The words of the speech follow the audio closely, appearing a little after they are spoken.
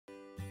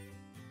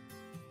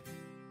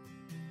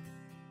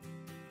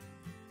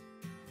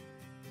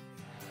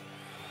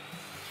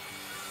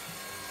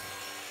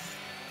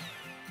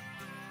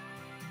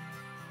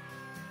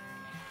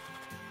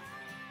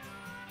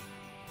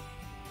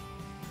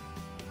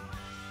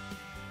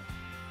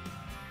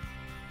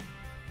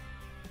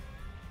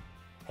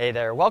Hey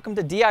there, welcome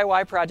to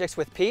DIY Projects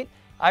with Pete.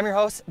 I'm your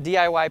host,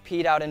 DIY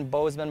Pete out in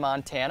Bozeman,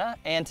 Montana,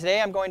 and today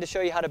I'm going to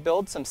show you how to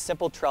build some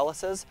simple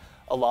trellises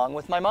along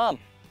with my mom.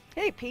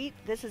 Hey Pete,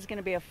 this is going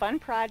to be a fun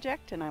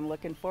project and I'm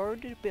looking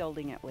forward to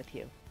building it with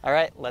you. All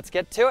right, let's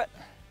get to it.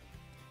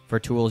 For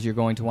tools, you're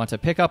going to want to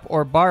pick up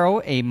or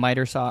borrow a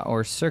miter saw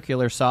or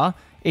circular saw,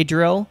 a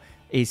drill,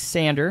 a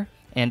sander,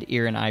 and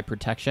ear and eye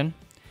protection.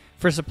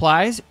 For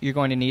supplies, you're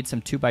going to need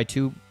some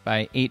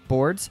 2x2x8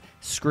 boards,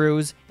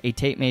 screws, a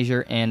tape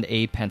measure, and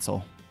a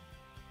pencil.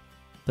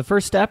 The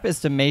first step is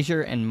to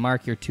measure and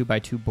mark your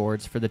 2x2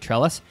 boards for the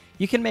trellis.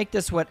 You can make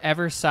this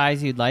whatever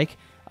size you'd like.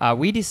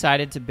 We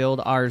decided to build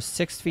ours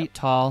 6 feet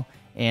tall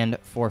and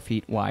 4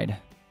 feet wide.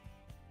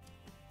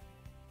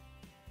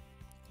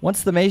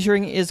 Once the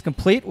measuring is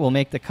complete, we'll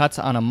make the cuts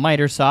on a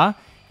miter saw.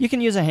 You can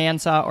use a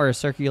hand saw or a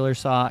circular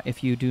saw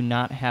if you do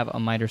not have a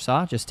miter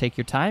saw. Just take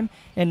your time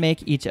and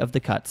make each of the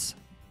cuts.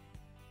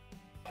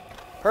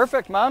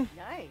 Perfect, Mom.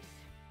 Nice.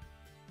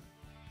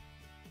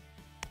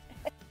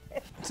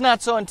 It's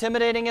not so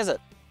intimidating, is it?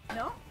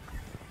 No?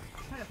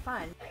 It's kind of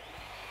fun.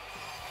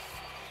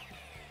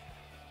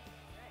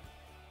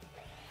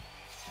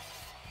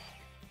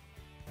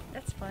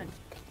 That's fun.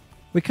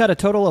 We cut a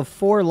total of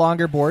 4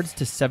 longer boards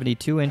to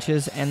 72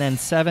 inches and then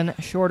 7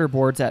 shorter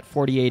boards at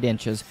 48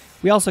 inches.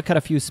 We also cut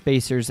a few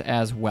spacers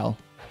as well.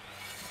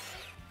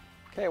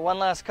 Okay, one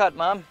last cut,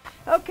 Mom.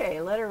 Okay,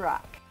 let her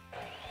rock.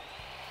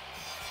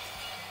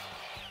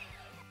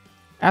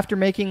 After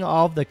making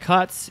all of the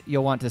cuts,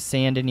 you'll want to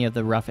sand any of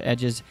the rough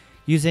edges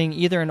using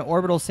either an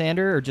orbital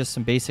sander or just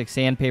some basic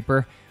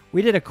sandpaper.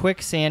 We did a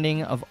quick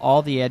sanding of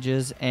all the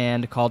edges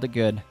and called it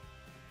good.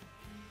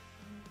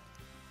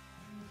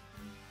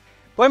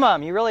 Boy,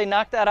 Mom, you really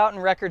knocked that out in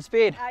record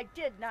speed. I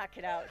did knock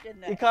it out,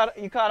 didn't I?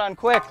 You caught on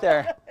quick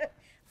there.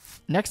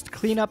 Next,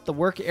 clean up the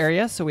work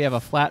area so we have a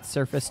flat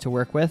surface to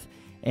work with,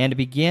 and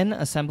begin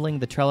assembling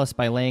the trellis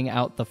by laying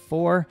out the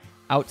 4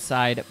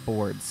 outside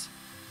boards.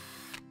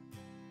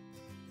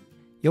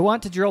 You'll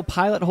want to drill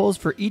pilot holes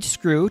for each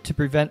screw to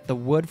prevent the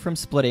wood from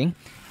splitting,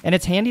 and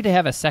it's handy to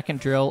have a second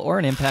drill or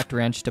an impact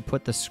wrench to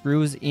put the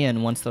screws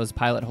in once those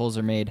pilot holes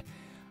are made.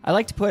 I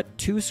like to put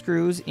 2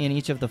 screws in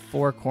each of the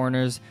 4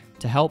 corners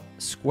to help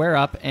square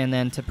up and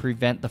then to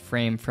prevent the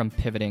frame from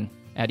pivoting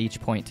at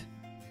each point.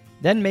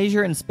 Then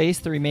measure and space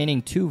the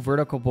remaining 2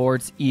 vertical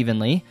boards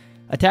evenly.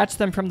 Attach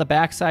them from the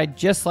backside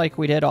just like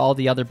we did all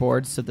the other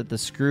boards so that the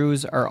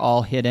screws are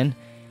all hidden.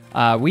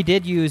 We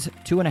did use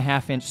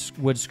 2.5-inch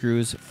wood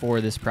screws for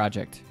this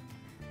project.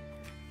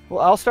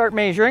 Well, I'll start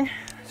measuring.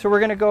 So we're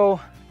gonna go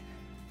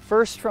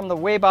first from the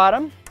way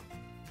bottom,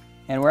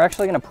 and we're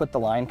actually gonna put the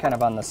line kind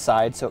of on the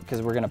side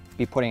because we're gonna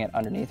be putting it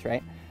underneath,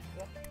 right?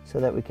 So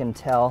that we can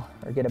tell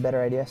or get a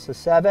better idea. So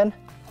 7,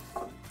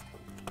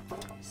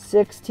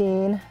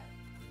 16,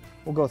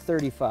 we'll go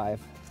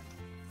 35.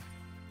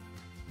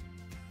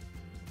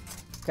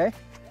 Okay,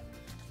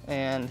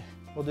 and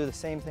we'll do the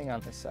same thing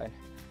on this side.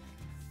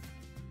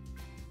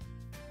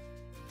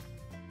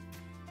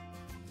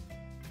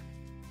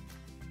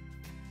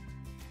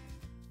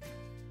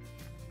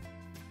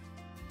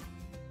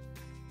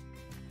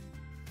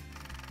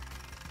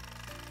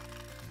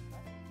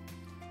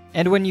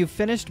 And when you've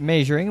finished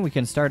measuring, we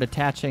can start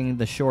attaching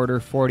the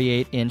shorter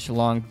 48-inch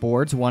long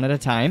boards one at a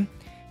time.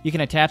 You can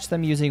attach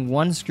them using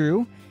 1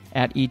 screw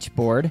at each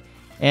board,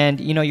 and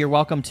you're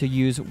welcome to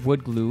use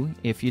wood glue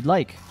if you'd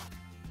like.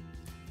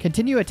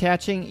 Continue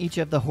attaching each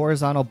of the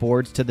horizontal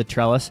boards to the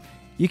trellis.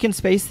 You can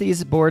space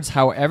these boards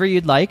however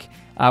you'd like.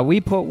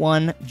 We put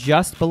one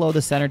just below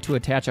the center to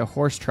attach a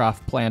horse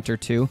trough planter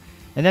to,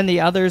 and then the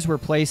others were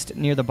placed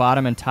near the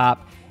bottom and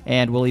top,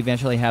 and we'll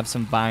eventually have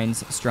some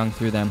vines strung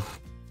through them.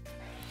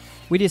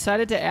 We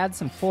decided to add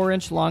some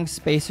 4-inch long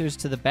spacers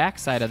to the back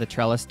side of the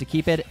trellis to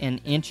keep it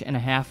 1.5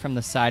 inches from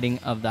the siding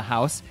of the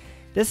house.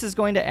 This is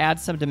going to add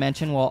some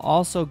dimension while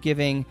also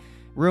giving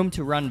room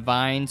to run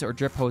vines or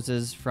drip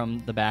hoses from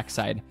the back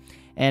side.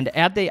 And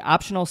add the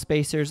optional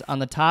spacers on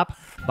the top,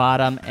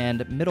 bottom,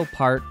 and middle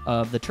part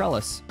of the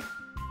trellis.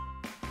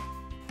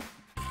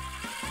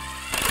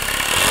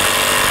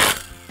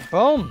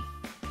 Boom.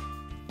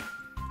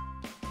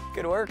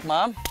 Good work,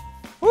 Mom.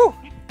 Woo!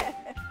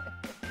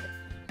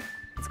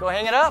 Let's go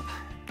hang it up.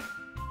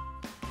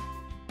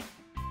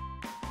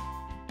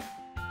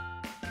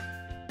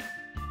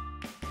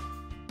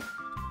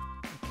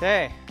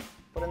 Okay,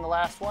 put in the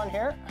last one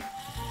here.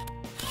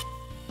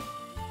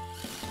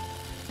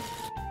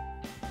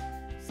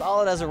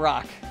 Solid as a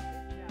rock.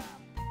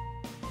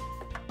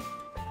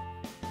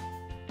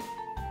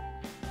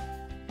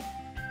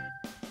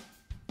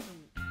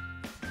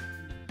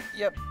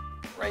 Yep,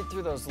 right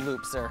through those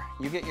loops there.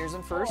 You get yours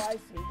in first. Oh, I see.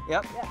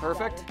 Yep, Yeah,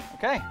 perfect. got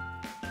Okay.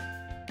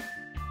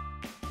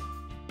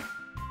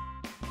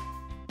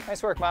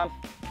 Nice work, Mom.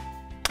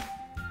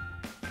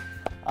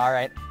 All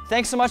right.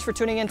 Thanks so much for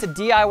tuning in to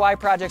DIY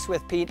Projects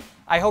with Pete.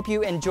 I hope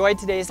you enjoyed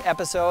today's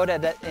episode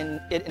and that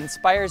it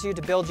inspires you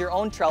to build your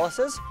own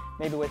trellises,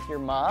 maybe with your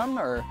mom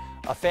or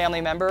a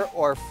family member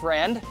or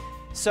friend.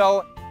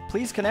 So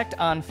Please connect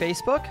on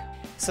Facebook.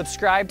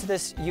 Subscribe to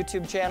this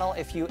YouTube channel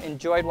if you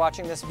enjoyed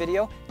watching this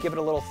video. Give it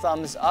a little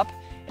thumbs up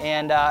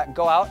and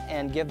go out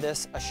and give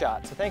this a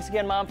shot. So thanks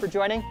again, Mom, for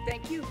joining.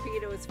 Thank you,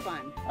 Pete. It was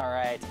fun. All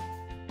right.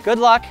 Good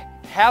luck,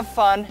 have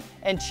fun,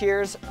 and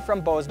cheers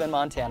from Bozeman,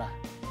 Montana.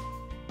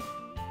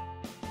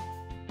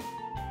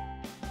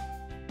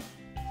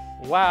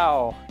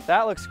 Wow,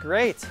 that looks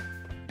great.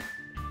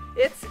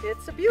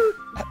 It's a beaut.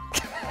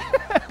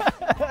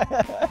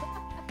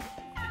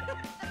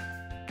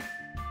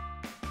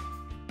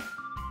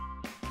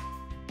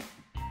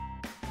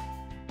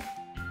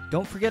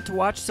 Don't forget to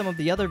watch some of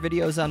the other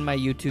videos on my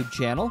YouTube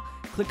channel.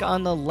 Click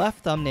on the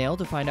left thumbnail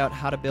to find out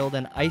how to build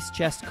an ice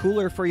chest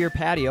cooler for your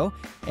patio,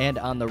 and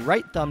on the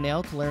right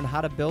thumbnail to learn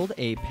how to build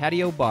a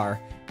patio bar.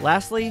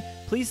 Lastly,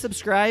 please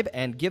subscribe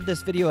and give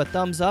this video a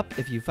thumbs up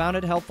if you found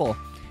it helpful.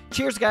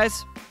 Cheers,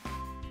 guys!